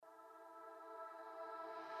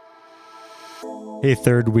Hey,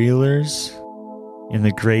 third wheelers. In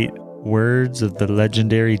the great words of the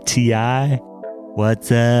legendary T.I.,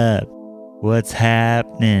 what's up? What's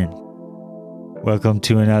happening? Welcome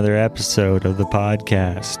to another episode of the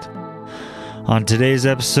podcast. On today's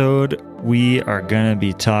episode, we are going to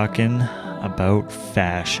be talking about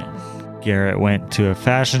fashion. Garrett went to a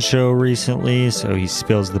fashion show recently, so he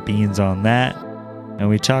spills the beans on that. And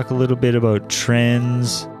we talk a little bit about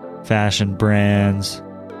trends, fashion brands,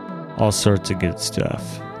 all sorts of good stuff.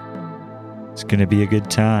 It's going to be a good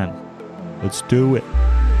time. Let's do it.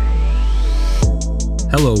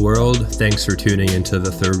 Hello, world. Thanks for tuning into the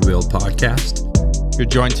Third Wheel podcast. You're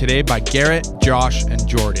joined today by Garrett, Josh, and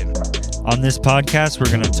Jordan. On this podcast, we're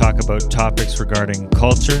going to talk about topics regarding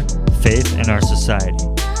culture, faith, and our society.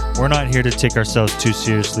 We're not here to take ourselves too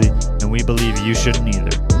seriously, and we believe you shouldn't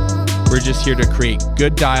either. We're just here to create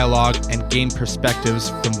good dialogue and gain perspectives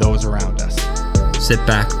from those around us. Sit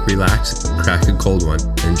back, relax, crack a cold one,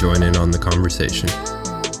 and join in on the conversation.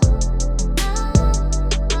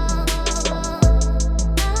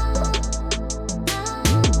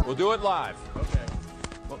 We'll do it live. Okay.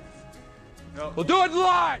 We'll do it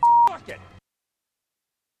live. Fuck it.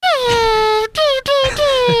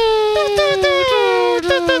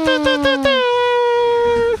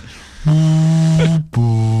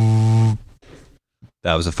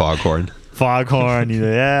 That was a foghorn. Foghorn.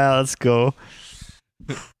 Yeah, let's go.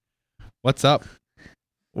 What's up?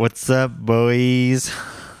 What's up, boys?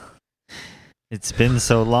 It's been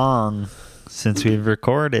so long since we've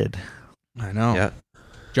recorded. I know. Yeah.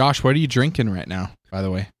 Josh, what are you drinking right now, by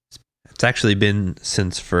the way? It's actually been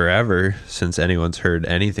since forever since anyone's heard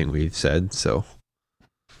anything we've said, so.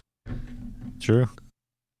 True.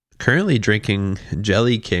 Currently drinking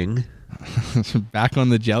Jelly King. Back on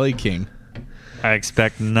the Jelly King. I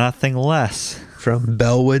expect nothing less. From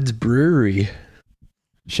Bellwoods Brewery.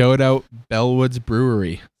 Shout out Bellwoods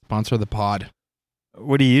Brewery. Sponsor the pod.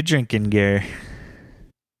 What are you drinking, Gary?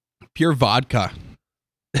 Pure vodka.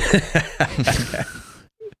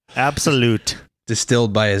 Absolute.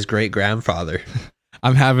 Distilled by his great-grandfather.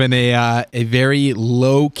 I'm having a very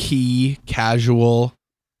low-key, casual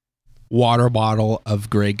water bottle of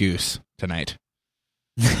Grey Goose tonight.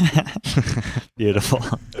 Beautiful.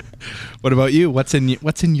 What about you? What's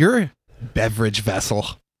in your beverage vessel?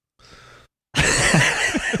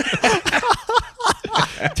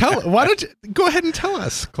 Why don't you go ahead and tell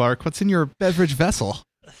us, Clark? What's in your beverage vessel?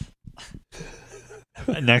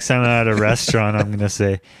 Next time I'm at a restaurant, I'm gonna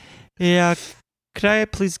say, "Yeah, could I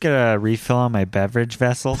please get a refill on my beverage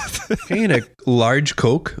vessel?" Can I get a large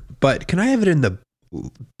Coke, but can I have it in the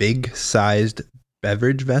big-sized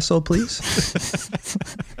beverage vessel, please?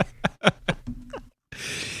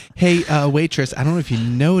 Hey, waitress, I don't know if you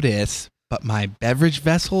notice, but my beverage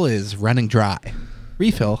vessel is running dry.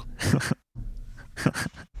 Refill.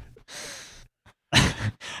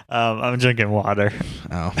 I'm drinking water.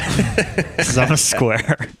 Oh. Because I'm a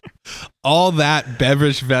square. All that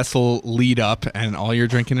beverage vessel lead up, and all you're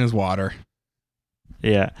drinking is water.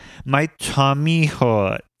 Yeah. My tummy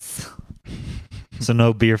hurts. So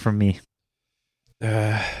no beer from me.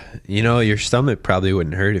 Your stomach probably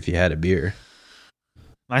wouldn't hurt if you had a beer.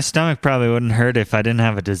 My stomach probably wouldn't hurt if I didn't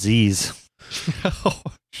have a disease. Oh,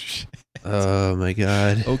 shit. Oh, my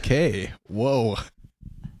God. Okay. Whoa.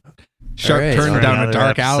 Sharp right, turn sorry, down a another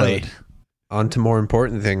dark episode. alley. On to more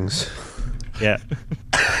important things. Yeah.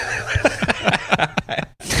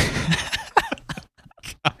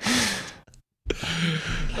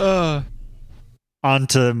 On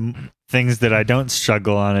to things that I don't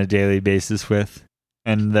struggle on a daily basis with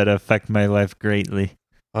and that affect my life greatly.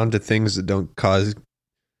 On to things that don't cause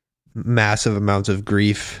massive amounts of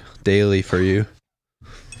grief daily for you.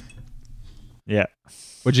 Yeah.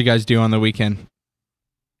 What'd you guys do on the weekend?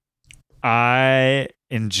 I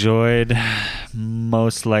enjoyed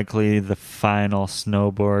most likely the final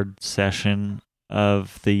snowboard session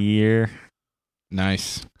of the year.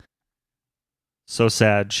 Nice. So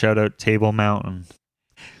sad. Shout out Table Mountain.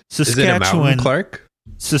 Is it a mountain, Clark?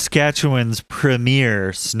 Saskatchewan's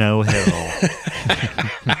premier snow hill.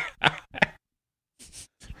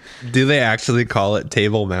 Do they actually call it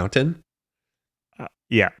Table Mountain?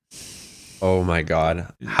 Yeah. Oh my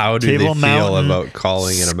God. How do Table they feel Mountain about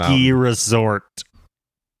calling it a Ski mountain? resort.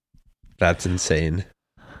 That's insane.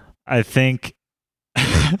 I think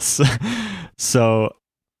so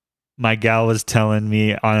my gal was telling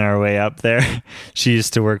me on our way up there, she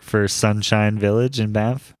used to work for Sunshine Village in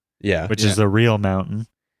Banff, Yeah. which is a real mountain.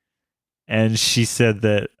 And she said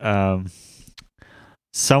that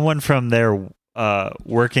someone from there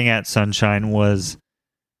working at Sunshine was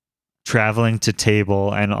traveling to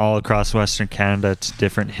Table and all across Western Canada to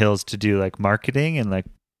different hills to do like marketing and like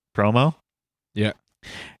promo. Yeah.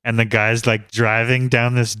 And the guy's like driving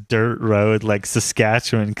down this dirt road like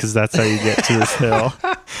Saskatchewan, because that's how you get to this hill.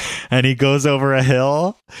 And he goes over a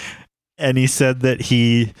hill, and he said that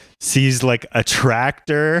he sees like a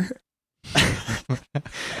tractor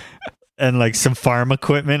and like some farm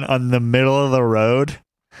equipment on the middle of the road.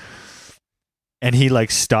 And he like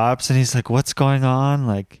stops and he's like, "What's going on?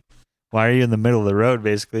 Like, why are you in the middle of the road?"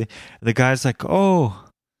 Basically, the guy's like, "Oh,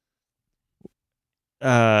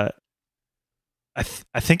 I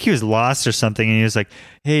think he was lost or something." And he was like,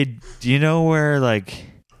 "Hey, do you know where like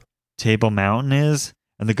Table Mountain is?"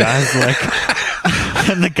 And the guy's like,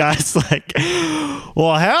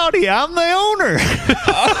 "Well, howdy, I'm the owner."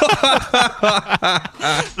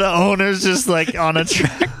 The owner's just like on a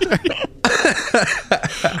tractor.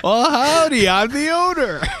 Well, howdy, I'm the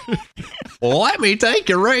owner. Well, let me take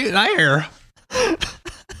you right there.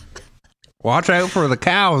 Watch out for the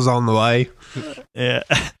cows on the way. Yeah.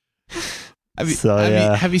 Have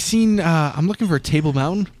you seen I'm looking for Table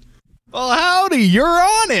Mountain? Well, howdy, you're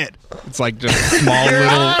on it. It's like just a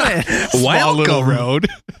small little road.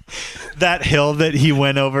 That hill that he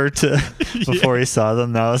went over to before he saw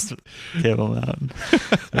them, that was Table Mountain.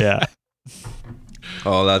 Yeah.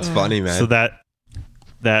 Oh, that's funny, man. So that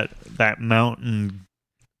mountain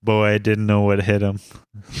boy didn't know what hit him.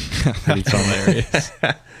 Pretty hilarious.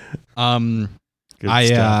 Good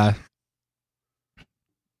stuff.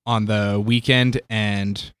 On the weekend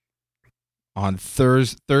and on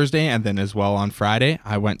Thursday, and then as well on Friday,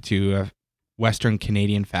 I went to Western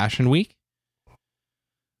Canadian Fashion Week.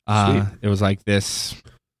 It was like this,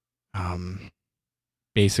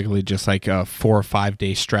 basically just like a 4 or 5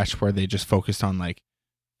 day stretch where they just focused on like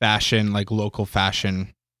fashion, like local fashion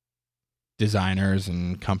designers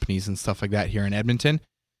and companies and stuff like that here in Edmonton.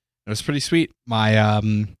 It was pretty sweet.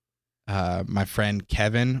 My friend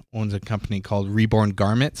Kevin owns a company called Reborn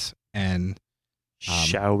Garments, and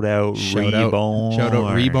shout out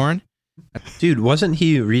Reborn. Dude, wasn't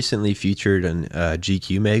he recently featured in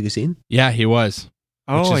GQ magazine? Yeah, he was.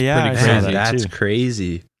 Oh yeah, pretty crazy. That's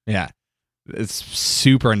crazy. Yeah, it's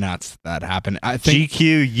super nuts that happened. I think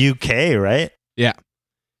GQ UK, right? Yeah.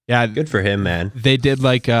 Good for him, man. They did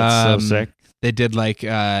like That's so sick. They did like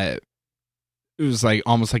it was like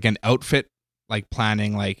almost like an outfit, like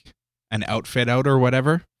planning like an outfit out or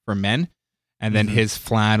whatever for men, and then his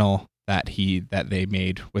flannel that they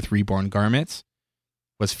made with Reborn Garments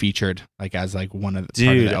was featured like as like one of the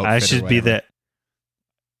dude. part of the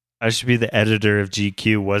I should be the editor of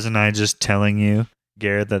GQ. Wasn't I just telling you,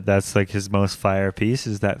 Garrett, that that's like his most fire piece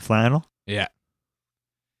is that flannel? Yeah,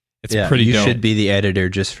 it's pretty. You dope. should be the editor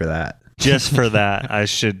just for that. Just for that, I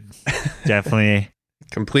should definitely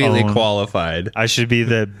completely qualified. I should be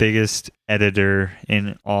the biggest editor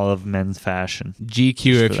in all of men's fashion.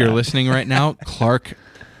 GQ, if you're listening right now, Clark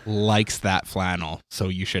likes that flannel, so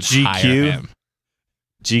you should hire him.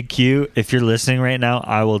 GQ, if you're listening right now,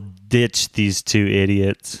 I will ditch these two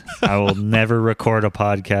idiots. I will never record a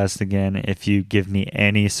podcast again if you give me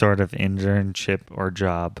any sort of internship or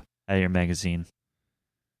job at your magazine.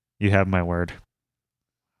 You have my word.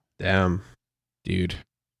 Damn. Dude.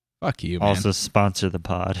 Fuck you, man. Also sponsor the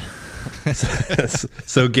pod.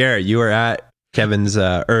 So Garrett, you were at Kevin's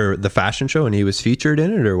or the fashion show and he was featured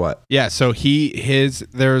in it or what? Yeah, so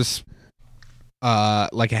there's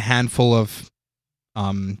like a handful of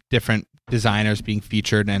different designers being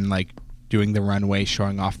featured and like doing the runway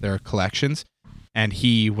showing off their collections, and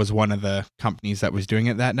he was one of the companies that was doing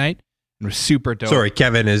it that night. It was super dope. Sorry,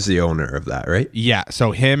 Kevin is the owner of that, right? Yeah,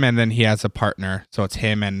 so him, and then he has a partner, so it's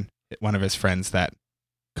him and one of his friends that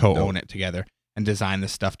co-own it together and design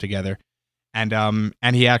this stuff together. And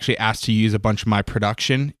he actually asked to use a bunch of my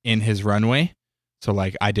production in his runway. So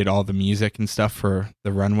like I did all the music and stuff for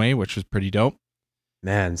the runway, which was pretty dope.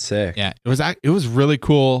 Man, sick. Yeah, it was really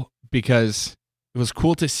cool because it was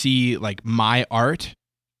cool to see like my art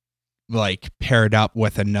like paired up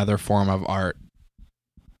with another form of art,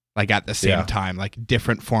 like at the same time, like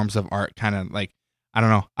different forms of art, kind of like, I don't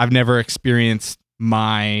know. I've never experienced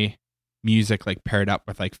my music like paired up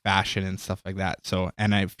with like fashion and stuff like that. So,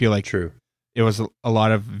 and I feel like it was a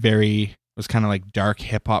lot of it was kind of like dark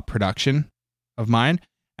hip hop production of mine.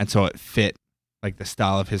 And so it fit like the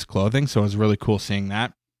style of his clothing. So it was really cool seeing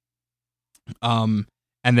that.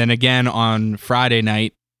 And then again on Friday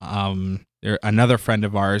night, another friend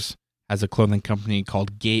of ours has a clothing company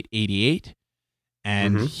called Gate 88.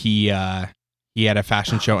 And he had a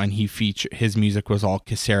fashion show, and his music was all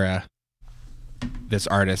Casera, this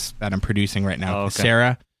artist that I'm producing right now,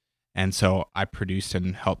 Casera. And so I produced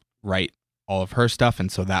and helped write all of her stuff,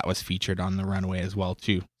 and so that was featured on the runway as well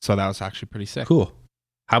too. So that was actually pretty sick. Cool.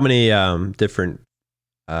 How many different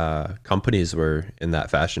companies were in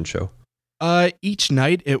that fashion show? Each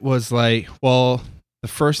night it was like, well, the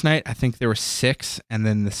first night I think there were 6, and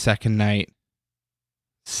then the second night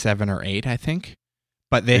 7 or 8, I think.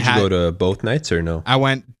 But they Did you go to both nights or no? I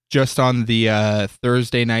went just on the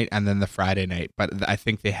Thursday night and then the Friday night, but I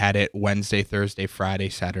think they had it Wednesday, Thursday, Friday,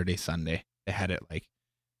 Saturday, Sunday. They had it like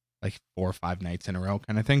 4 or 5 nights in a row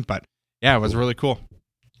kind of thing. But yeah, it was really cool.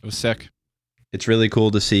 It was sick. It's really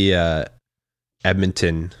cool to see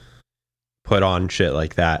Edmonton put on shit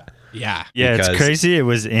like that. Yeah. Yeah, Because- it's crazy. It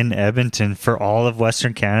was in Edmonton for all of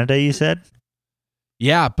Western Canada, you said?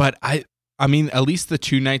 Yeah, but I mean, at least the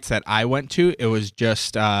 2 nights that I went to, it was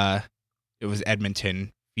just it was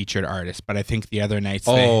Edmonton featured artists. But I think the other nights,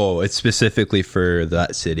 It's specifically for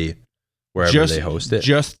that city, wherever they host it.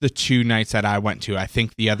 Just the 2 nights that I went to. I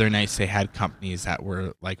think the other nights they had companies that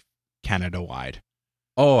were like Canada wide.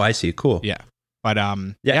 Oh, I see. Cool. Yeah. But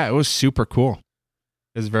yeah, it was super cool.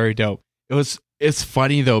 It was very dope. It's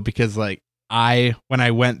funny though, because like when I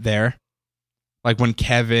went there, like when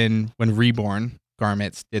Reborn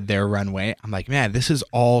Garments did their runway, I'm like, man, this is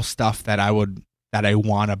all stuff that I want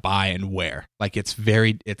to buy and wear. Like it's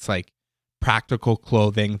like practical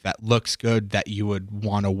clothing that looks good that you would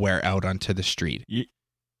want to wear out onto the street.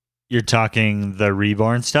 You're talking the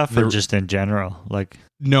Reborn stuff or just in general? Like,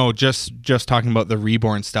 no, just talking about the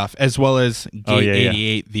Reborn stuff, as well as Gate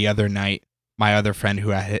 88 the other night. My other friend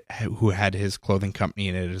who had his clothing company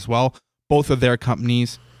in it as well. Both of their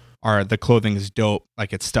companies the clothing is dope.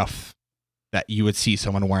 Like it's stuff that you would see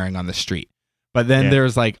someone wearing on the street. But then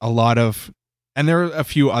there's like a lot of, and there are a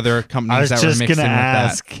few other companies that were mixed in with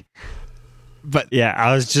that. But yeah,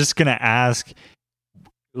 I was just going to ask,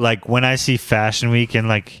 like when I see Fashion Week in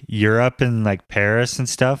like Europe and like Paris and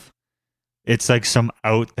stuff, it's like some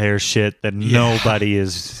out there shit that nobody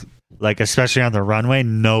is like, especially on the runway,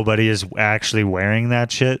 nobody is actually wearing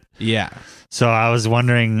that shit. Yeah. So I was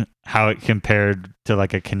wondering how it compared to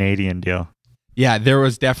like a Canadian deal. Yeah, there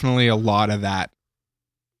was definitely a lot of that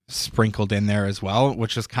sprinkled in there as well,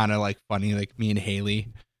 which was kind of like funny. Like me and Haley,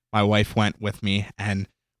 my wife, went with me and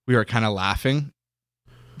we were kind of laughing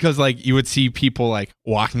because like you would see people like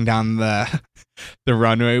walking down the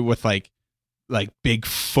runway with like big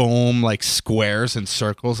foam like squares and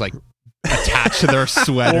circles like attached to their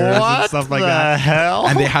sweaters and stuff like that. Hell?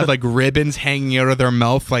 And they had like ribbons hanging out of their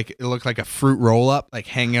mouth, like it looked like a fruit roll up, like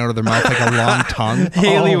hanging out of their mouth like a long tongue.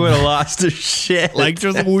 Haley would have lost her shit. Like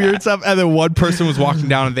just weird stuff. And then one person was walking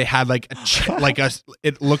down and they had like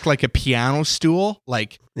it looked like a piano stool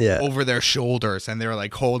like over their shoulders, and they were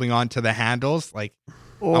like holding on to the handles. Like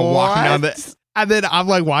I'm walking down and then I'm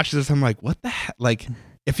like watching this. I'm like, what the heck? Like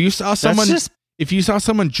if you saw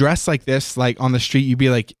someone dressed like this like on the street, you'd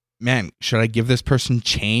be like, man, should I give this person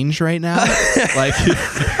change right now? Like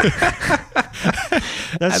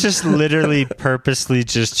that's just literally purposely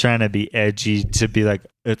just trying to be edgy to be like,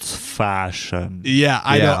 it's fashion. Yeah,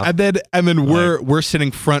 I know. And then we're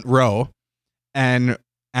sitting front row, and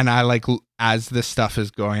I like, as this stuff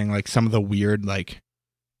is going, like some of the weird, like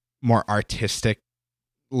more artistic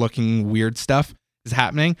looking weird stuff is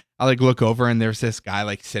happening. I like look over and there's this guy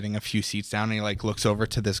like sitting a few seats down, and he like looks over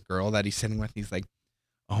to this girl that he's sitting with. He's like,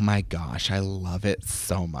 oh my gosh, I love it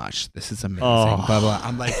so much. This is amazing. Blah, blah.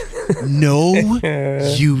 I'm like, no,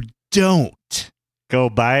 you don't. Go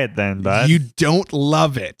buy it then, bud. You don't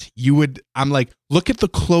love it. I'm like, look at the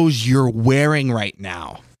clothes you're wearing right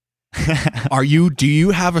now. Do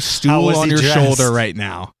you have a stool on your shoulder right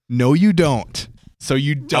now? No, you don't. So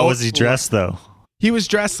you don't. How was he dressed though? He was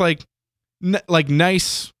dressed like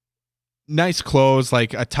nice clothes,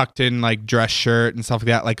 like a tucked in like dress shirt and stuff like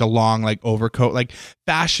that, like a long like overcoat, like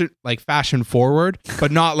fashion forward,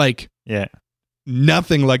 but not like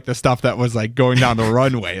nothing like the stuff that was like going down the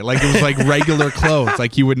runway. Like it was like regular clothes.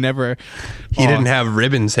 Like you would never. He didn't have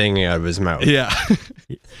ribbons hanging out of his mouth. Yeah.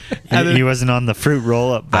 He wasn't on the fruit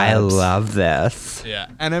roll up. I love this. Yeah,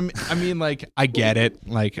 and I mean, like I get it.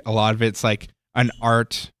 Like a lot of it's like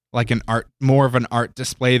more of an art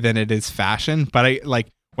display than it is fashion. But I like.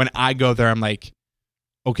 When I go there, I'm like,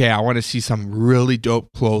 okay, I want to see some really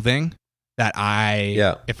dope clothing that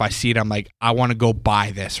if I see it, I'm like, I want to go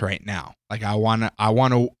buy this right now. Like I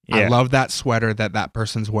love that sweater that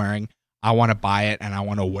person's wearing. I want to buy it and I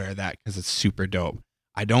want to wear that because it's super dope.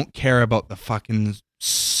 I don't care about the fucking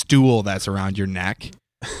stool that's around your neck.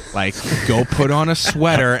 Like go put on a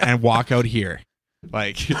sweater and walk out here.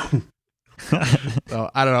 Like, so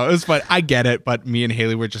I don't know. It was fun. I get it. But me and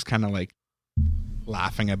Haley were just kind of like,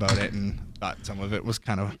 laughing about it and thought some of it was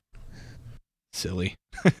kind of silly.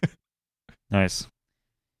 Nice.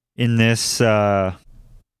 In this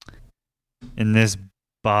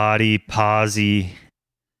body posy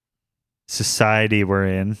society we're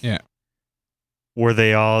in, Yeah. were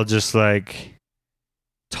they all just like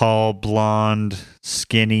tall, blonde,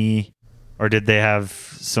 skinny, or did they have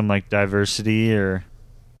some like diversity, or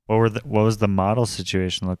what was the model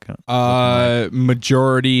situation looking like?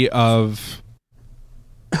 Majority of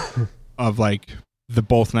like the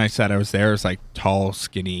both nights that I was there is like tall,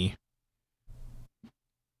 skinny,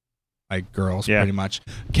 like girls, pretty much.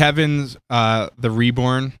 Kevin's the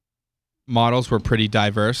Reborn models were pretty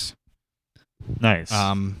diverse. Nice.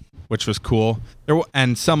 Which was cool.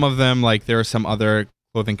 And some of them, like there was some other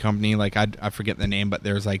clothing company, like I forget the name, but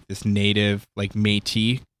there's like this native like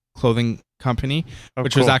Métis clothing company,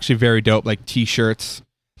 which was actually very dope. Like t-shirts,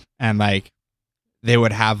 and like they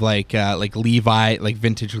would have like Levi, like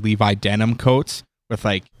vintage Levi denim coats with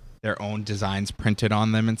like their own designs printed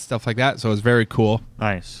on them and stuff like that. So it was very cool.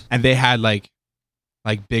 Nice. And they had like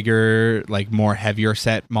bigger, like more heavier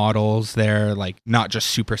set models there, like not just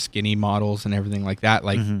super skinny models and everything like that,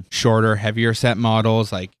 like shorter, heavier set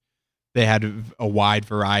models. Like they had a wide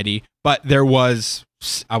variety, but there was,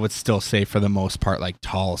 I would still say for the most part, like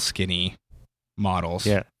tall, skinny models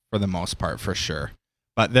for the most part, for sure.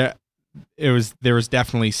 But there was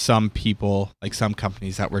definitely some people, like some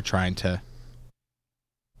companies that were trying to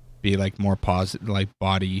be like more positive, like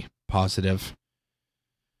body positive.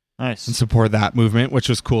 Nice. And support that movement, which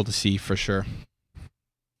was cool to see for sure.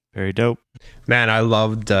 Very dope. Man, I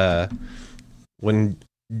loved when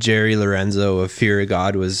Jerry Lorenzo of Fear of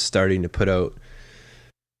God was starting to put out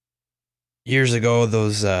years ago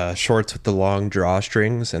those shorts with the long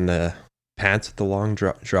drawstrings and the pants with the long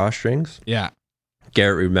drawstrings. Yeah.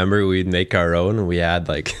 Garrett, remember we'd make our own, and we had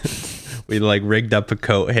like we like rigged up a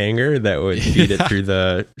coat hanger that would feed it through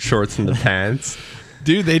the shorts and the pants.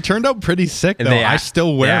 Dude, they turned out pretty sick, though. I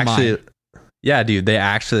still wear mine. Yeah, dude, they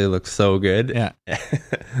actually look so good. Yeah.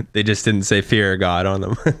 They just didn't say Fear of God on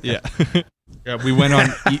them. Yeah. Yeah, we went on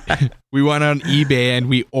eBay and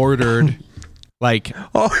we ordered like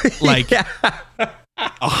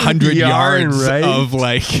 100 yards of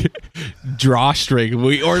like drawstring.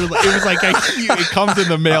 We ordered, it was like it comes in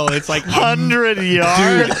the mail. It's like 100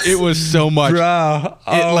 yards. Dude, it was so much. Bro,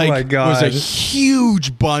 my God. It was a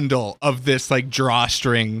huge bundle of this like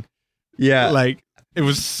drawstring. Yeah. Like it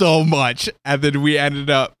was so much. And then we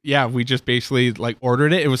ended up, we just basically like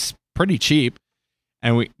ordered it. It was pretty cheap.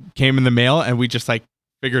 And we came in the mail and we just like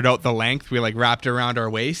figured out the length. We like wrapped it around our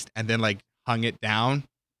waist and then like hung it down.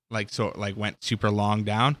 Like, so it like went super long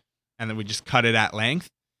down, and then we just cut it at length,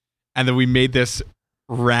 and then we made this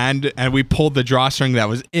and we pulled the drawstring that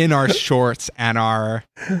was in our shorts and our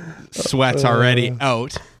sweats already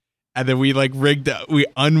out, and then we like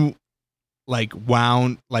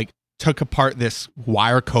wound, like took apart this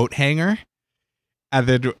wire coat hanger, and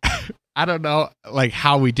then I don't know like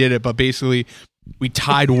how we did it, but basically we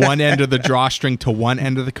tied one end of the drawstring to one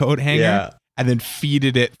end of the coat hanger. Yeah. And then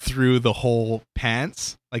feeded it through the whole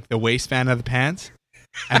pants, like the waistband of the pants,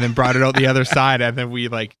 and then brought it out the other side. And then we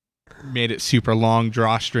like made it super long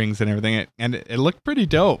drawstrings and everything, and it looked pretty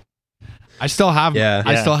dope. I still have,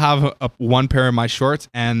 one pair of my shorts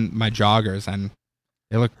and my joggers, and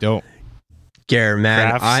they look dope. Gare,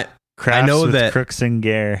 man, Crafts I know with that Crooks and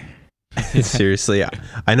Gare. Seriously,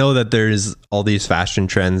 I know that there's all these fashion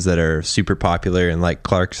trends that are super popular, and like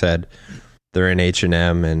Clark said, they're in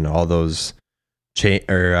H&M and all those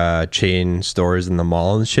chain stores in the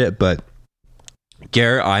mall and shit. But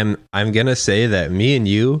Garrett, I'm gonna say that me and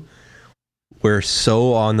you were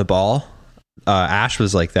so on the ball. Ash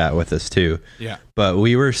was like that with us too. Yeah. But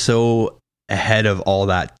we were so ahead of all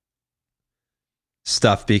that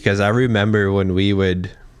stuff, because I remember when we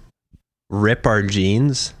would rip our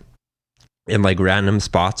jeans in like random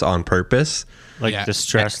spots on purpose, like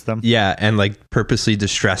distress them. Yeah, and like purposely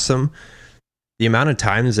distress them. The amount of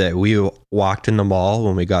times that we walked in the mall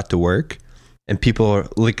when we got to work, and people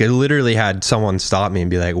like, I literally had someone stop me and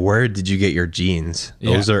be like, "Where did you get your jeans?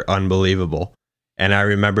 Those are unbelievable." And I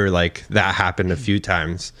remember like that happened a few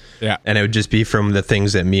times. Yeah. And it would just be from the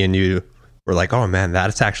things that me and you were like, "Oh man,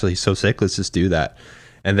 that's actually so sick. Let's just do that."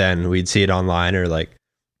 And then we'd see it online, or like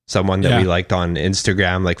someone that we liked on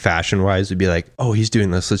Instagram, like fashion wise, would be like, "Oh, he's doing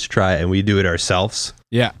this. Let's try it." And we do it ourselves.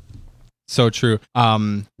 Yeah. So true.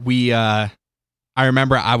 I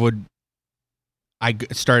remember I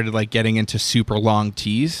started like getting into super long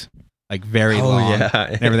tees, like very long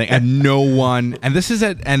and everything. And no one, and this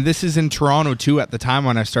is in Toronto too at the time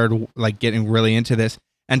when I started like getting really into this.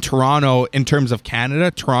 And Toronto, in terms of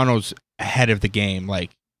Canada, Toronto's ahead of the game,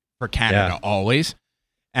 like for Canada always.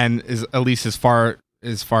 And is at least as far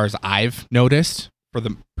as far as I've noticed for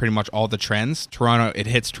the pretty much all the trends, Toronto, it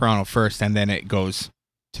hits Toronto first and then it goes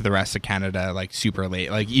to the rest of Canada like super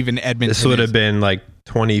late. Like even Edmonton. This would have been like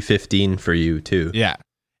 2015 for you too. Yeah.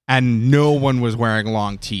 And no one was wearing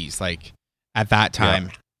long tees like at that time.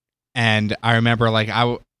 Yeah. And I remember like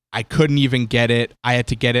I couldn't even get it. I had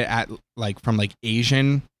to get it at like from like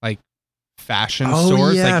Asian like fashion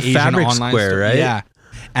stores, like Asian Fabric online Square, right? Yeah.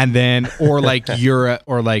 And then or like Europe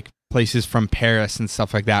or like places from Paris and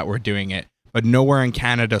stuff like that were doing it. But nowhere in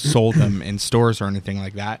Canada sold them in stores or anything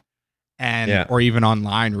like that. And or even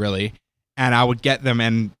online really. And I would get them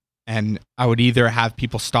and I would either have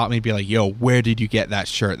people stop me and be like, yo, where did you get that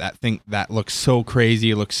shirt? That thing that looks so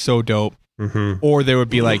crazy, it looks so dope. Mm-hmm. Or they would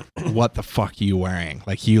be like, what the fuck are you wearing?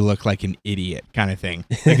 Like you look like an idiot kind of thing.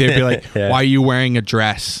 Like they'd be like, why are you wearing a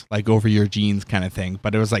dress like over your jeans kind of thing?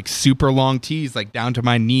 But it was like super long tees, like down to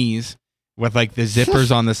my knees with like the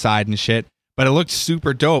zippers on the side and shit. But it looked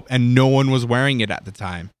super dope and no one was wearing it at the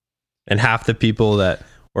time. And half the people that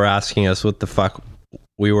were asking us what the fuck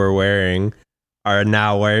we were wearing are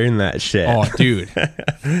now wearing that shit. Oh, dude.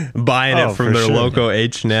 Buying it from their local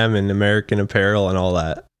H&M and American Apparel and all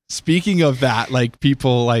that. Speaking of that, like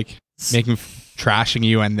people like trashing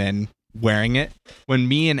you and then wearing it. When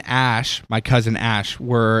me and Ash, my cousin Ash,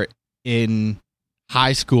 were in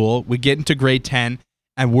high school, we get into grade 10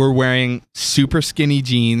 and we're wearing super skinny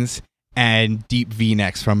jeans and deep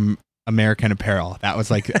V-necks from American Apparel. That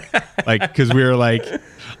was like because we were like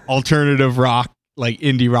alternative rock, like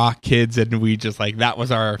indie rock kids, and we just like that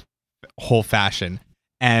was our whole fashion.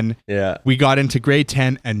 And we got into grade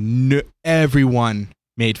 10 and everyone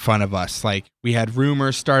made fun of us. Like we had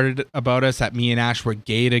rumors started about us that me and Ash were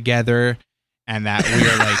gay together and that we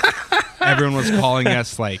were like everyone was calling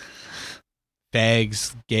us like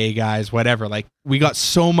fags, gay guys, whatever. Like we got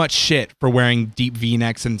so much shit for wearing deep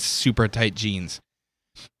V-necks and super tight jeans.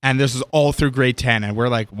 And this is all through grade 10 and we're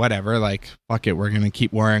like, whatever, like fuck it, we're going to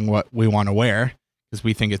keep wearing what we want to wear because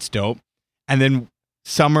we think it's dope. And then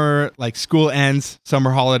summer, like school ends,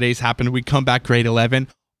 summer holidays happen, we come back grade 11,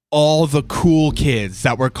 all the cool kids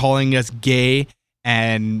that were calling us gay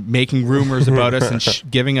and making rumors about us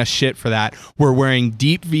and giving us shit for that were wearing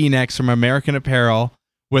deep V-necks from American Apparel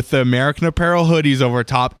with the American Apparel hoodies over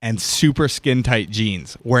top and super skin tight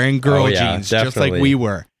jeans, wearing girl jeans, definitely. Just like we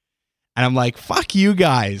were. And I'm like, fuck you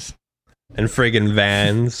guys. And friggin'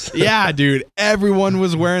 Vans. Yeah, dude. Everyone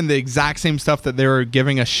was wearing the exact same stuff that they were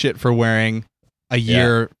giving us shit for wearing a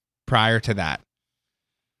year prior to that.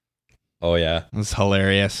 Oh, yeah. It was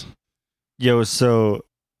hilarious. Yo, so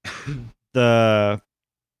the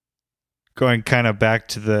going kind of back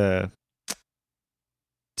to the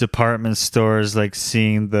department stores, like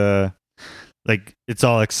seeing the like it's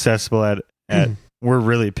all accessible at we're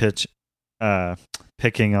really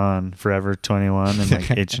picking on Forever 21 and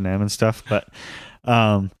like H&M and stuff, but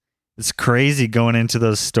it's crazy going into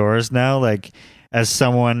those stores now, like as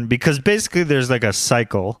someone, because basically there's like a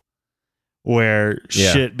cycle where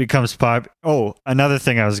shit becomes pop. Oh, another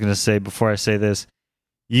thing I was going to say before I say this,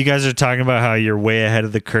 you guys are talking about how you're way ahead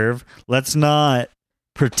of the curve. Let's not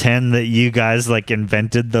pretend that you guys like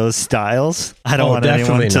invented those styles. I don't want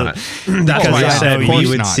anyone to. That's why I said we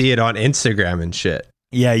would see it on Instagram and shit.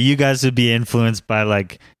 Yeah, you guys would be influenced by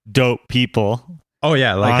like dope people. Oh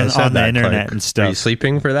yeah, like I said, on the internet, Clark, and stuff. Are you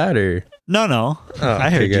sleeping for that or? No. Oh, I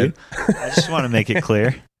heard you. I just want to make it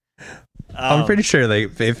clear. I'm pretty sure they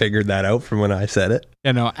figured that out from when I said it.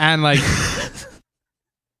 You know, and like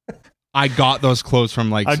I got those clothes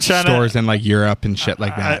from like stores in like Europe and shit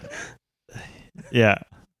like that. Yeah.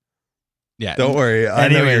 Don't worry. I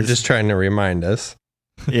know you're just trying to remind us.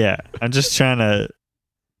 Yeah, I'm just trying to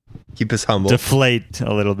keep us humble. Deflate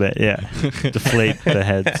a little bit. Yeah. Deflate the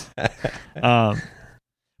heads.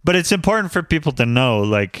 But it's important for people to know,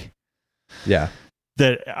 like,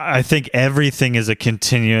 that I think everything is a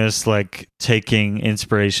continuous, like, taking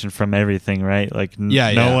inspiration from everything, right? Like,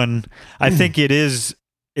 no one, I think it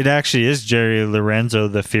actually is Jerry Lorenzo,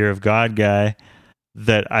 the Fear of God guy,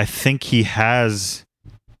 that I think he has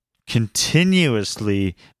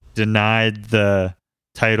continuously denied the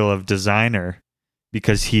title of designer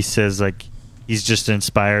because he says like he's just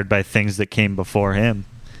inspired by things that came before him.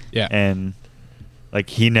 Yeah. And like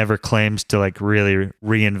he never claims to like really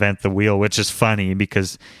reinvent the wheel, which is funny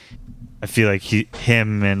because I feel like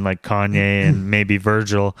him and like Kanye and maybe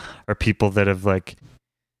Virgil are people that have like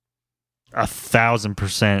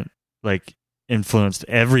 1,000% like influenced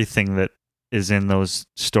everything that is in those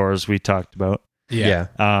stores we talked about. Yeah.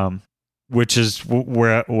 Which is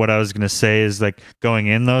where what I was going to say is like going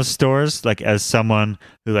in those stores, like as someone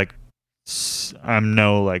who like I'm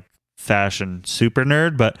no like fashion super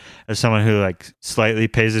nerd, but as someone who like slightly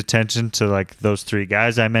pays attention to like those three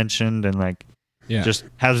guys I mentioned and like just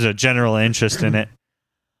has a general interest in it,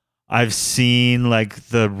 I've seen like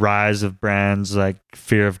the rise of brands like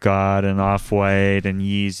Fear of God and Off-White and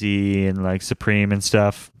Yeezy and like Supreme and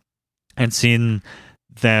stuff, and seen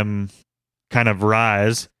them kind of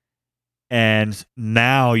rise. And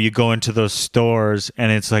now you go into those stores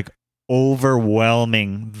and it's like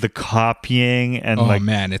overwhelming, the copying and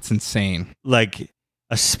man, it's insane. Like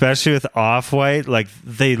especially with Off-White, like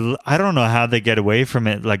I don't know how they get away from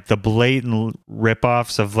it, like the blatant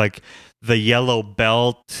ripoffs of like the yellow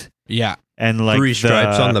belt. Yeah. And like 3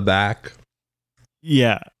 stripes on the back.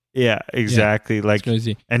 Yeah, exactly. Yeah, like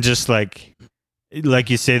crazy. And just like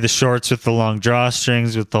you say, the shorts with the long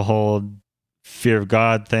drawstrings with the whole Fear of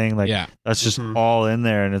God thing, like that's just all in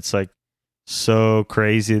there, and it's like so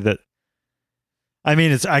crazy that I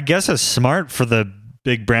mean I guess it's smart for the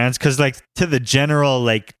big brands, because like to the general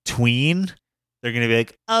like tween, they're gonna be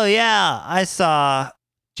like, oh yeah, I saw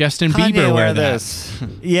Justin Kanye Bieber wear this.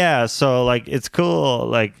 Yeah, so like it's cool,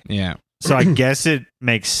 like so I guess it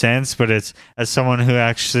makes sense, but it's, as someone who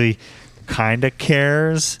actually kind of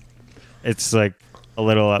cares, it's like a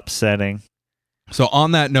little upsetting. So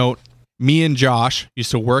on that note, me and Josh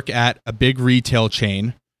used to work at a big retail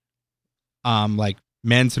chain, like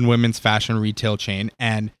men's and women's fashion retail chain,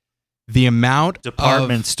 and the amount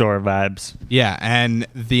department store vibes. Yeah, and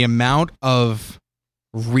the amount of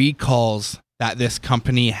recalls that this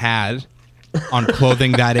company had on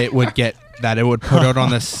clothing that it would put out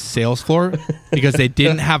on the sales floor because they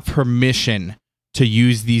didn't have permission to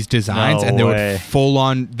use these designs, and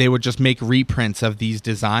they would just make reprints of these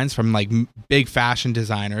designs from like big fashion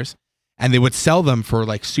designers, and they would sell them for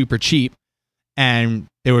like super cheap, and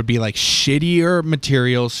they would be like shittier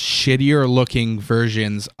materials, shittier looking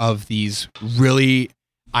versions of these really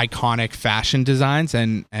iconic fashion designs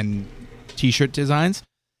and t-shirt designs.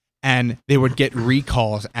 And they would get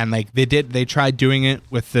recalls, and like they tried doing it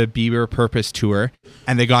with the Bieber Purpose tour,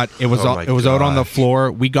 and it was out on the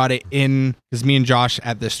floor. We got it in, because me and Josh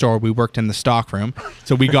at the store, we worked in the stock room,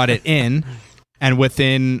 so we got it in, and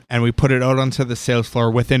we put it out onto the sales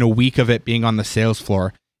floor. Within a week of it being on the sales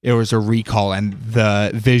floor, it was a recall, and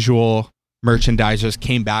the visual merchandisers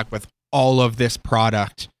came back with all of this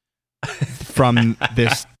product from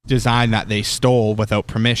this design that they stole without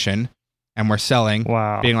permission. And we're selling,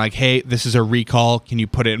 being like, hey, this is a recall. Can you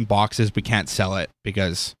put it in boxes? We can't sell it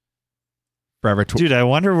because Forever. Dude, I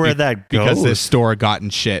wonder where that goes. Because this store got in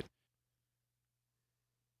shit.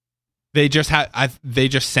 They just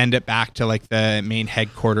send it back to like the main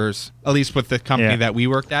headquarters. At least with the company that we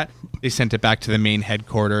worked at, they sent it back to the main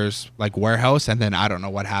headquarters like warehouse, and then I don't know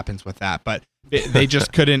what happens with that, but they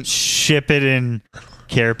just couldn't ship it in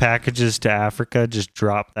care packages to Africa. Just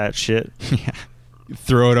drop that shit. Yeah.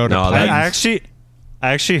 Throw it out. I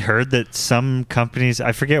actually heard that some companies,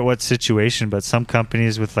 I forget what situation, but some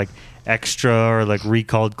companies with like extra or like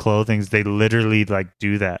recalled clothing, they literally like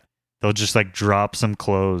do that. They'll just like drop some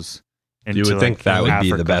clothes. You would think that would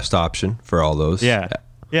be the best option for all those. Yeah.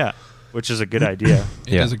 Which is a good idea.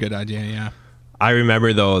 It is a good idea. Yeah. I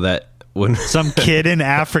remember though that when some kid in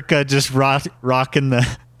Africa just rocking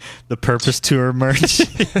the Purpose Tour merch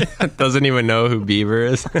doesn't even know who Bieber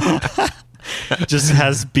is. Just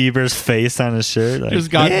has Bieber's face on his shirt. Like, just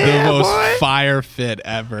got the most fire fit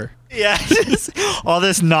ever. Yeah, just all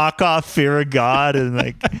this knockoff Fear of God and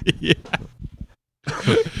like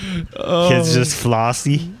kids just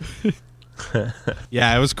flossy.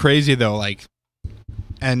 Yeah, it was crazy though. Like,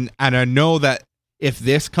 and I know that if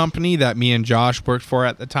this company that me and Josh worked for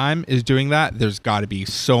at the time is doing that, there's got to be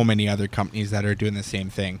so many other companies that are doing the same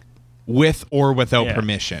thing, with or without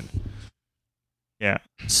permission. Yeah.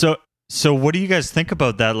 So what do you guys think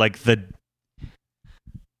about that? Like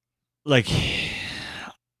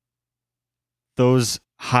those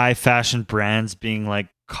high fashion brands being like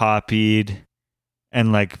copied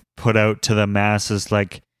and like put out to the masses.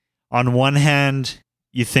 Like on one hand,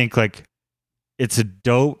 you think like it's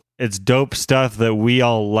dope stuff that we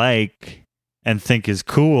all like and think is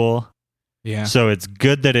cool. Yeah. So it's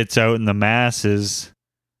good that it's out in the masses,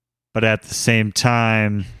 but at the same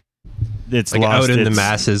time, it's like lost out in the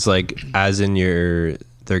masses, like as in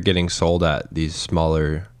they're getting sold at these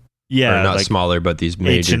smaller, or not like smaller, but these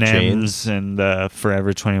major chains and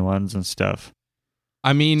Forever 21s and stuff.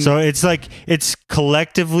 I mean, so it's like it's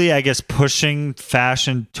collectively, I guess, pushing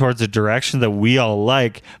fashion towards a direction that we all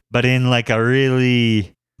like, but in like a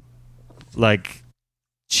really like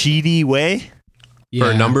cheaty way. Yeah.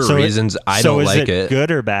 For a number of reasons, I don't like it. Good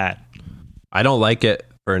or bad? I don't like it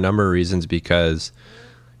for a number of reasons because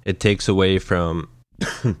it takes away from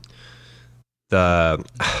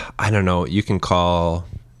I don't know,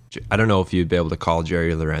 I don't know if you'd be able to call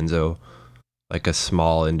Jerry Lorenzo like a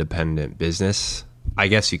small independent business. I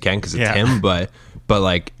guess you can because it's him, but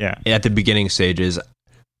like at the beginning stages,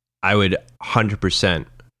 I would 100%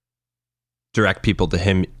 direct people to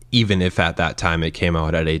him, even if at that time it came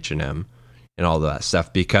out at H&M and all that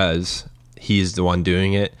stuff, because he's the one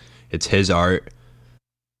doing it. It's his art.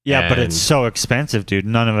 Yeah, but it's so expensive, dude.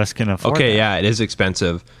 None of us can afford it. Okay, yeah, it is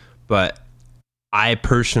expensive, but I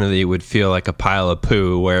personally would feel like a pile of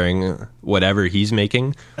poo wearing whatever he's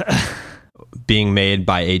making, being made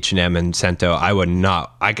by H&M and sent out. I would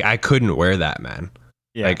not. I couldn't wear that, man.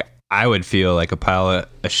 Yeah. Like, I would feel like a pile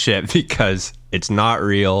of shit because it's not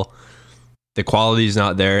real. The quality's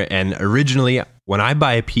not there. And originally, when I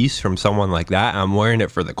buy a piece from someone like that, I'm wearing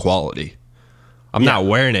it for the quality. I'm not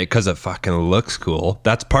wearing it because it fucking looks cool.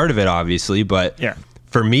 That's part of it, obviously. But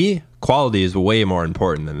for me, quality is way more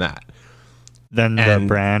important than that. Than the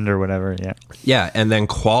brand or whatever, yeah. Yeah, and then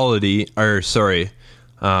quality, in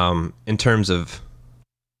terms of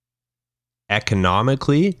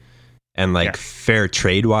economically and like fair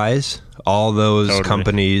trade wise, all those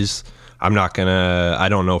companies, I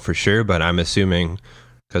don't know for sure, but I'm assuming,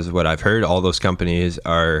 because what I've heard, all those companies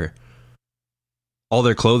all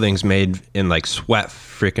their clothing's made in like sweat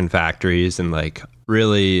freaking factories and like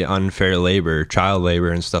really unfair labor, child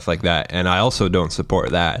labor and stuff like that. And I also don't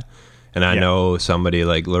support that. And I know somebody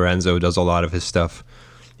like Lorenzo does a lot of his stuff.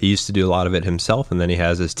 He used to do a lot of it himself, and then he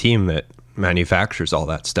has his team that manufactures all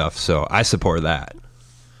that stuff. So I support that.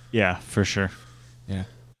 Yeah, for sure. Yeah.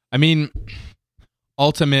 I mean,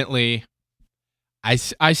 ultimately, I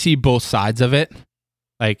see both sides of it.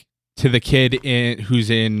 Like, to the kid who's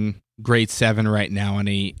in grade 7 right now, and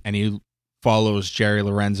he follows Jerry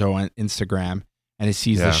Lorenzo on Instagram, and he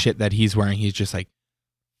sees the shit that he's wearing. He's just like,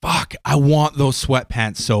 fuck, I want those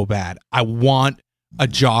sweatpants so bad. I want a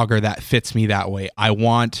jogger that fits me that way. I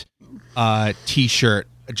want a t-shirt,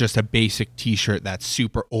 just a basic t-shirt that's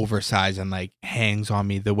super oversized and like hangs on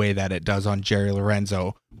me the way that it does on Jerry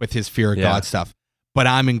Lorenzo with his Fear of God stuff. But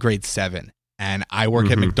I'm in grade 7 and I work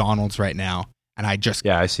at McDonald's right now, and I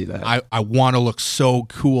see that. I want to look so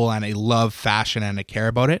cool, and I love fashion and I care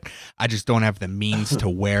about it. I just don't have the means to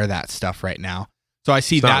wear that stuff right now. So I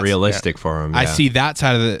see it's not realistic for him. I see that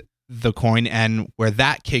side of the coin, and where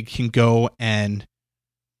that kid can go and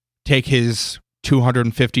take his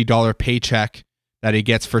 $250 paycheck that he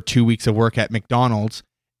gets for 2 weeks of work at McDonald's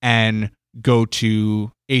and go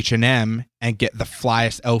to H&M and get the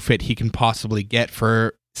flyest outfit he can possibly get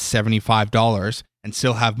for $75 and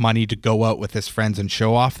still have money to go out with his friends and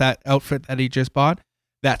show off that outfit that he just bought.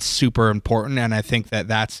 That's super important, and I think that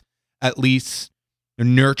that's at least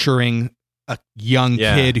nurturing a young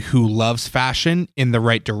kid who loves fashion in the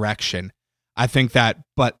right direction. I think that,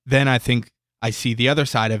 but then I think I see the other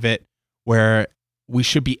side of it, where we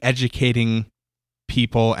should be educating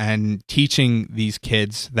people and teaching these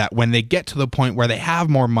kids that when they get to the point where they have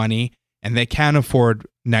more money and they can afford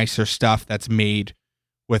nicer stuff that's made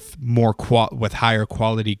with with higher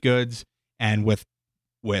quality goods, and with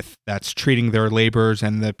that's treating their laborers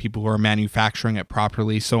and the people who are manufacturing it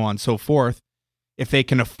properly, so on and so forth. If they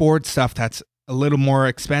can afford stuff that's a little more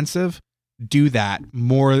expensive, do that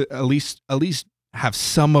more. At least have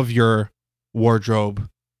some of your wardrobe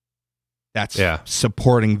that's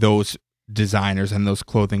supporting those designers and those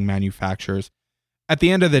clothing manufacturers. At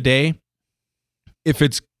the end of the day, if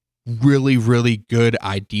it's really, really good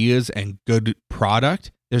ideas and good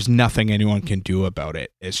product, there's nothing anyone can do about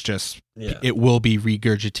it. It's just it will be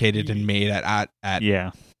regurgitated and made at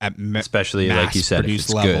especially like you said, if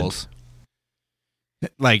it's levels.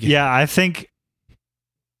 Good. Like, I think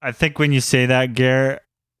when you say that, Garrett,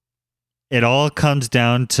 it all comes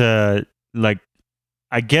down to, like,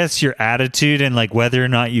 I guess your attitude and like whether or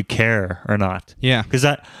not you care or not. Yeah. Because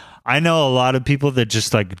I know a lot of people that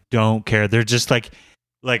just like don't care. They're just like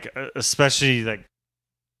especially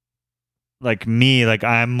like me, like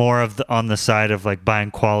I'm more on the side of like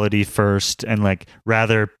buying quality first and like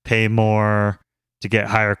rather pay more to get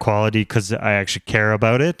higher quality because I actually care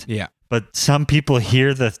about it. Yeah. But some people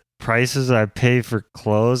hear the prices I pay for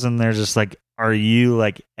clothes and they're just like, are you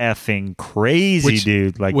like effing crazy,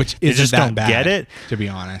 dude? Like, which they just don't bad, get it, to be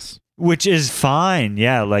honest. Which is fine.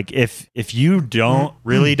 Yeah. Like if you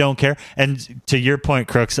really don't care, and to your point,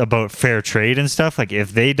 Crooks, about fair trade and stuff, like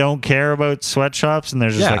if they don't care about sweatshops and they're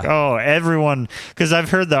just like, oh, everyone, because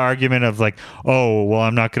I've heard the argument of like, oh, well,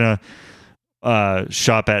 I'm not going to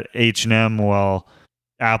shop at H&M while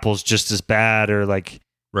Apple's just as bad, or like,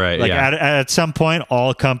 at some point,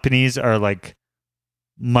 all companies are like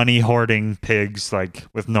money hoarding pigs, like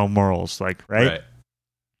with no morals, like, right?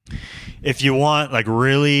 if you want like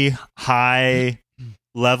really high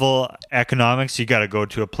level economics, you got to go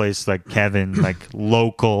to a place like Kevin, like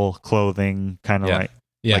local clothing, kind of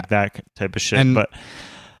Yeah. like that type of shit. And- But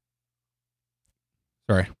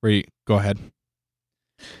Sorry, go ahead.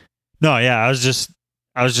 no, yeah, I was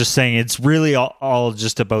just saying it's really all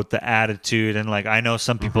just about the attitude, and like I know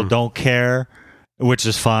some people Mhm. don't care, which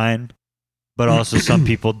is fine, but also some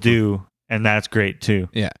people do, and that's great too.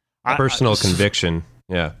 Yeah. Personal conviction.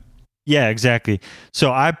 Yeah. Yeah, exactly.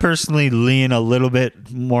 So I personally lean a little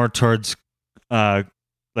bit more towards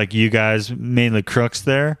like you guys, mainly Crooks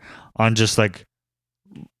there, on just like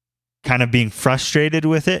kind of being frustrated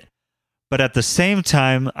with it. But at the same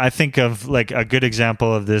time, I think of like a good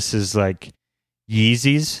example of this is like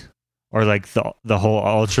Yeezys or like the whole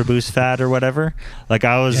Ultra Boost fad or whatever. Like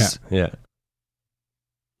I was Yeah.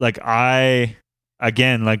 like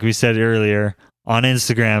again, like we said earlier, on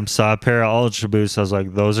Instagram saw a pair of Ultra Boosts. I was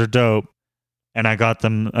like, those are dope. And I got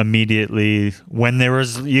them immediately when there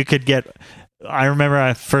was, you could get, I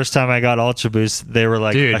remember first time I got Ultra Boosts, they were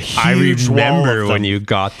like Dude, a I huge wall remember of when them. you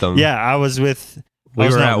got them. Yeah, I was with, I We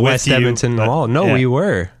was were not at with West you, Edmonton but- Mall. No, yeah. we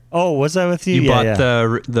were. Oh, was I with you? You Yeah, bought yeah.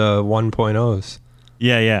 the 1.0s.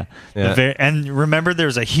 Yeah. Yeah. And remember, there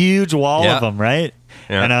was a huge wall Yeah. of them, right?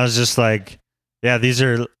 Yeah. And I was just like, yeah, these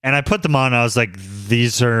are, and I put them on. I was like,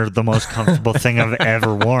 these are the most comfortable thing I've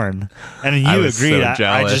ever worn. And you I was agreed. so I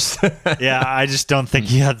jealous. I just don't think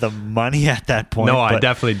you had the money at that point. No, I but-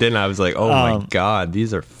 definitely didn't. I was like, oh my Um, God,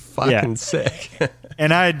 these are fucking sick.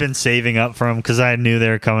 And I had been saving up for them because I knew they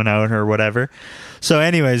were coming out or whatever. So,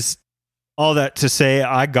 anyways, all that to say,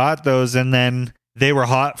 I got those, and then they were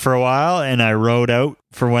hot for a while, and I rode out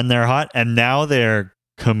for when they're hot, and now they're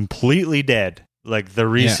completely dead. Like the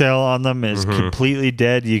resale on them is Mhm. completely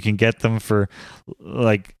dead. You can get them for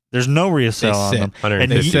like there's no resale on sit. them.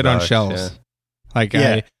 And They you- sit on bucks, shelves. yeah. Like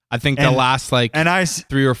Yeah. I think the And- last like And I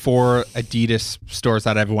 3 or 4 Adidas stores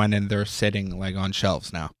that I've went in, they're sitting like on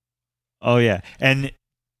shelves now. oh yeah, and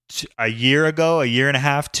a year and a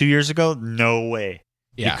half, 2 years ago, no way.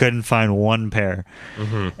 Yeah. You couldn't find one pair.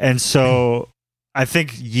 Mhm. And so I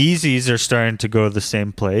think Yeezys are starting to go the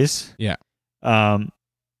same place. Yeah.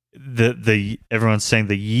 The everyone's saying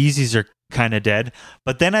the Yeezys are kind of dead,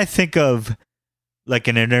 but then I think of like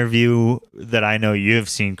an interview that I know you have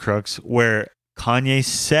seen, Crooks, where Kanye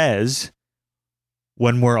says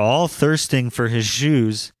when we're all thirsting for his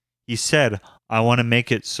shoes, he said, "I want to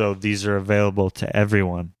make it so these are available to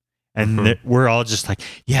everyone." And Mhm. we're all just like,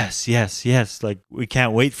 yes. Like, we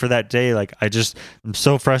can't wait for that day. Like, I'm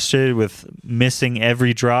so frustrated with missing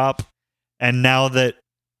every drop. And now that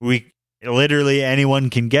literally anyone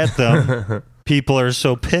can get them, people are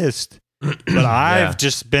so pissed. But I've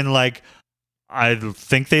just been like, I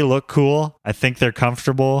think they look cool. I think they're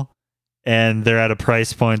comfortable. And they're at a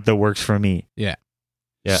price point that works for me. Yeah.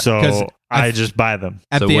 Yeah. 'Cause So I just buy them.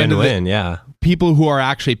 At It's a the end of win-win, yeah. people who are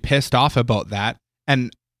actually pissed off about that,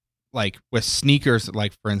 and like with sneakers,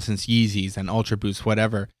 like for instance Yeezys and Ultra Boost,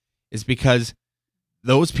 whatever, is because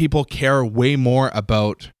those people care way more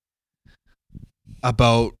about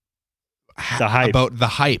The hype. about the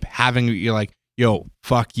hype. Having you're like, yo,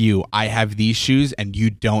 fuck you, I have these shoes and you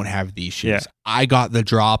don't have these shoes. Yeah. I got the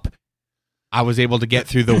drop. I was able to get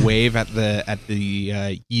through the wave at the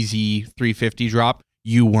Yeezy 350 drop.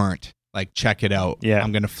 You weren't. Like, check it out. Yeah.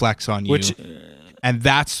 I'm gonna flex on you. Which, And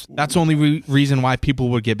that's only reason why people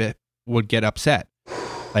would get upset.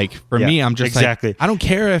 Like for Yeah, me, I'm just exactly. like, I don't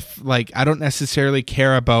care if like I don't necessarily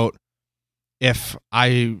care about if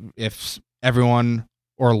everyone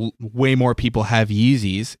or way more people have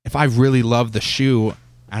Yeezys. If I really love the shoe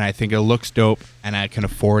and I think it looks dope and I can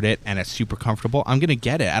afford it and it's super comfortable, I'm gonna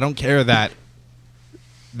get it. I don't care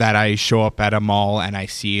that I show up at a mall and I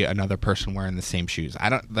see another person wearing the same shoes. I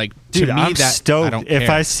don't like. dude, to me, I'm that, stoked. I don't If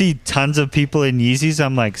care. I see tons of people in Yeezys,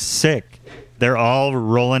 I'm like, sick. They're all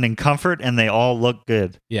rolling in comfort and they all look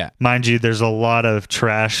good. yeah. Mind you, there's a lot of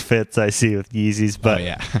trash fits I see with Yeezys, but Oh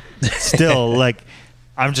yeah. still, like,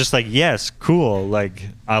 I'm just like, yes, cool. Like,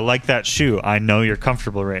 I like that shoe. I know you're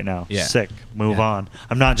comfortable right now. Yeah. Sick. Move Yeah. on.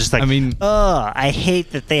 I'm not just like, I mean- oh, I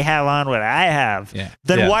hate that they have on what I have. Yeah.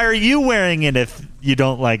 Then Yeah. why are you wearing it if you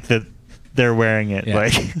don't like that they're wearing it? Yeah.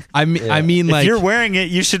 Like, I mean, if like you're wearing it,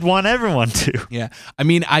 you should want everyone to. yeah. I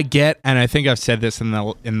mean, I get, and I think I've said this in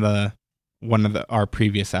the one of our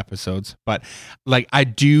previous episodes, but like I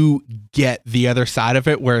do get the other side of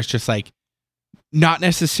it where it's just like not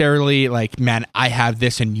necessarily like, man, I have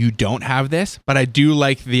this and you don't have this, but I do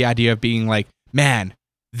like the idea of being like, man,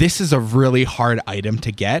 this is a really hard item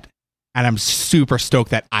to get, and I'm super stoked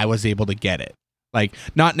that I was able to get it. Like,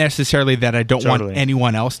 not necessarily that I don't want Totally.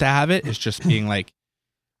 anyone else to have it. It's just being like,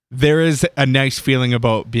 there is a nice feeling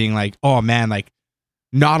about being like, oh man, like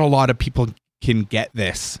not a lot of people can get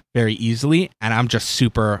this very easily, and I'm just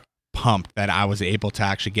super pumped that I was able to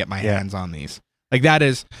actually get my hands on these. Like that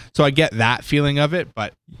is, so I get that feeling of it,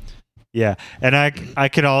 but yeah, and I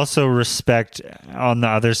could also respect on the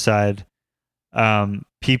other side,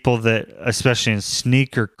 people that, especially in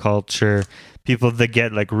sneaker culture, people that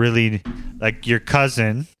get like really, like your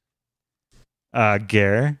cousin,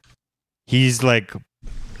 Gare, he's like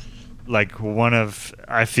one of,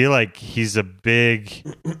 I feel like he's a big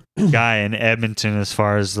guy in Edmonton as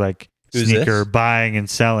far as like sneaker buying and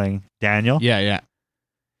selling. Daniel, yeah,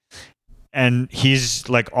 and he's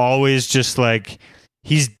like always just like,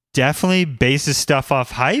 he's definitely bases stuff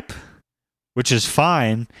off hype, which is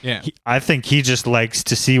fine. Yeah. I think he just likes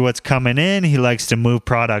to see what's coming in. He likes to move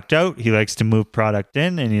product out. He likes to move product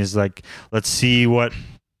in. And he's like, let's see what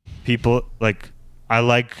people like. I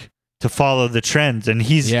like to follow the trends. And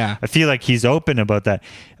I feel like he's open about that.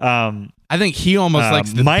 I think he almost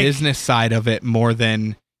likes the business side of it more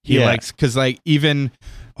than he likes. Cause like even,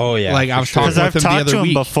 like I was talking with him the other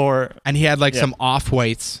week before, and he had like some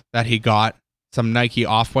off-whites that he got, some Nike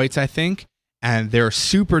off-whites, I think. And they're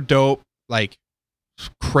super dope, like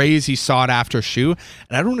crazy sought after shoe.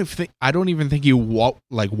 And I don't even think he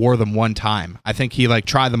wore them one time. I think he like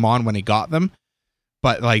tried them on when he got them,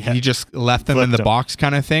 but like he just left them in the box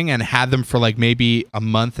kind of thing and had them for like maybe a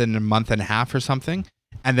month and a half or something.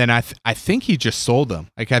 And then I think he just sold them.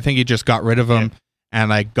 Like I think he just got rid of them and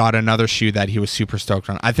like got another shoe that he was super stoked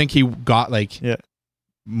on. I think he got like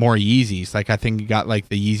more Yeezys. Like I think he got like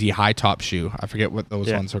the Yeezy high top shoe. I forget what those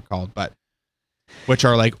ones are called, but which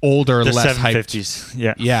are like older, the less 750s.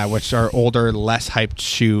 hyped. Yeah, which are older, less hyped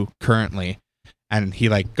shoe currently. And he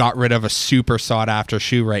like got rid of a super sought after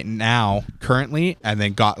shoe right now currently, and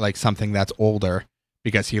then got like something that's older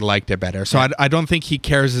because he liked it better. So I don't think he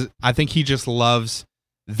cares. I think he just loves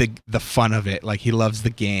the fun of it. Like he loves the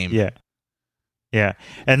game. Yeah.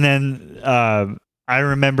 And then I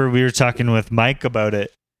remember we were talking with Mike about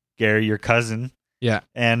it, Gary, your cousin. Yeah.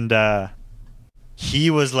 And he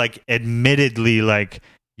was like admittedly like,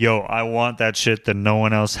 yo, I want that shit that no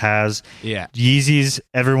one else has. Yeah. Yeezys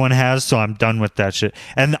everyone has, so I'm done with that shit.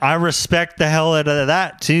 And I respect the hell out of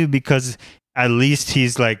that too, because at least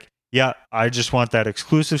he's like, yeah, I just want that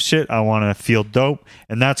exclusive shit. I want to feel dope.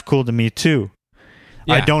 And that's cool to me too.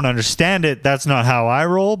 Yeah. I don't understand it. That's not how I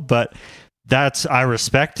roll, but I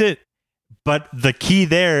respect it. But the key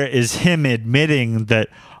there is him admitting that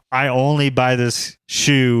I only buy this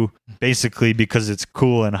shoe basically because it's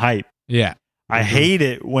cool and hype. Yeah. I hate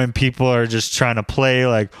it when people are just trying to play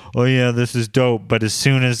like, oh yeah, this is dope. But as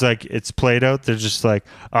soon as like it's played out, they're just like,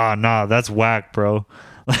 oh nah, that's whack, bro.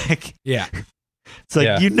 Like, yeah. It's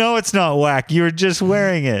like, you know, it's not whack. You were just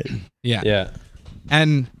wearing it. Yeah. Yeah.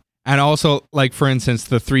 And also like, for instance,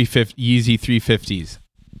 the Yeezy 350s.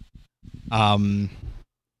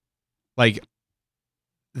 Like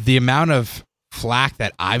the amount of flack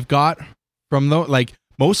that I've got from those, like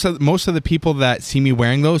most of the people that see me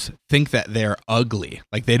wearing those think that they're ugly.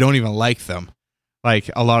 Like they don't even like them.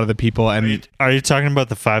 Like a lot of the people. And are you talking about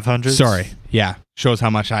the 500s? Sorry. Yeah. Shows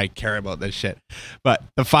how much I care about this shit. But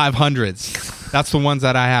the 500s, that's the ones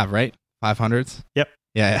that I have, right? 500s? Yep.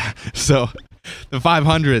 Yeah. So the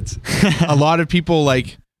 500s, a lot of people,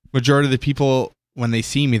 like majority of the people, when they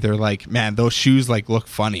see me, they're like, man, those shoes like look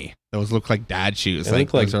funny. Those look like dad shoes. They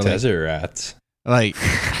look like desert rats. Like,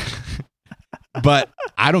 but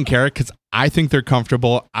I don't care because I think they're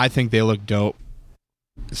comfortable. I think they look dope.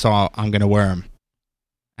 So I'm going to wear them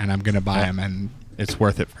and I'm going to buy them and it's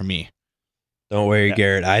worth it for me. Don't worry,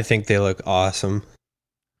 Garrett. I think they look awesome.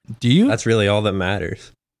 Do you? That's really all that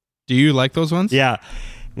matters. Do you like those ones? Yeah.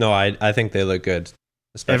 No, I think they look good.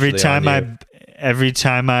 Every time I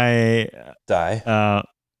die.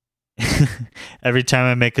 Every time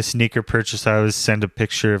I make a sneaker purchase, I always send a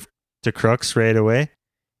picture to Crooks right away.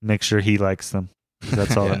 Make sure he likes them.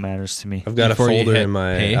 That's all that matters to me. I've got a folder in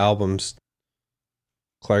my albums.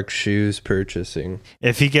 Clark shoes purchasing.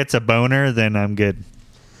 If he gets a boner, then I'm good.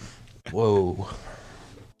 Whoa.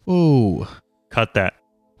 Ooh. Cut that.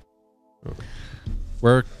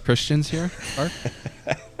 We're Christians here, Clark?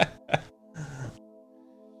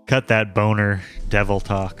 Cut that boner devil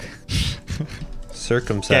talk.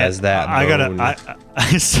 Circumcise that bone.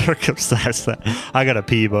 I circumcise that. I gotta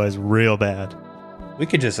pee, boys, real bad. We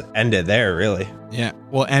could just end it there, really. Yeah,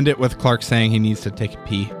 we'll end it with Clark saying he needs to take a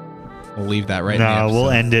pee. We'll leave that right now. No, we'll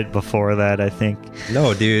end it before that, I think.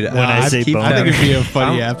 No, dude. When I say boner. I think it'd be a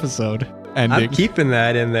funny episode. Ending. I'm keeping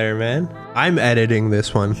that in there, man. I'm editing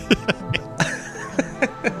this one.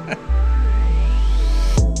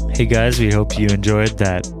 Hey guys, we hope you enjoyed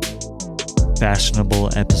that fashionable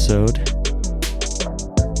episode.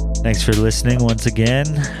 Thanks for listening once again.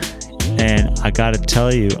 And I gotta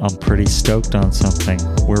tell you, I'm pretty stoked on something.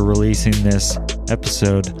 We're releasing this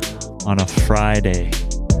episode on a Friday.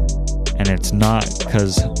 And it's not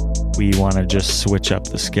because we want to just switch up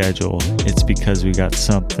the schedule. It's because we got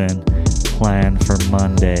something planned for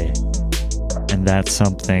Monday. And that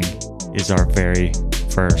something is our very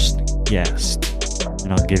first guest.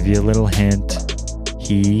 And I'll give you a little hint.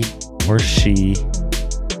 He or she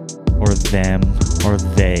or them or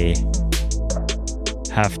they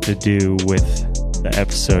have to do with the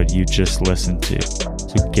episode you just listened to.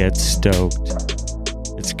 So get stoked.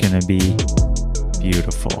 It's gonna be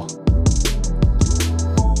beautiful.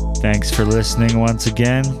 Thanks for listening once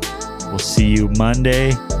again. We'll see you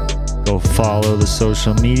Monday. Go follow the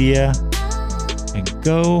social media and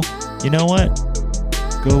go, you know what?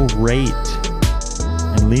 Go rate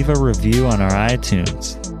and leave a review on our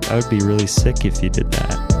iTunes. That would be really sick if you did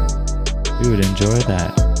that. We would enjoy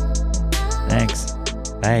that. Thanks.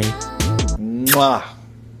 Bye. Mwah.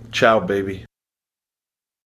 Ciao, baby.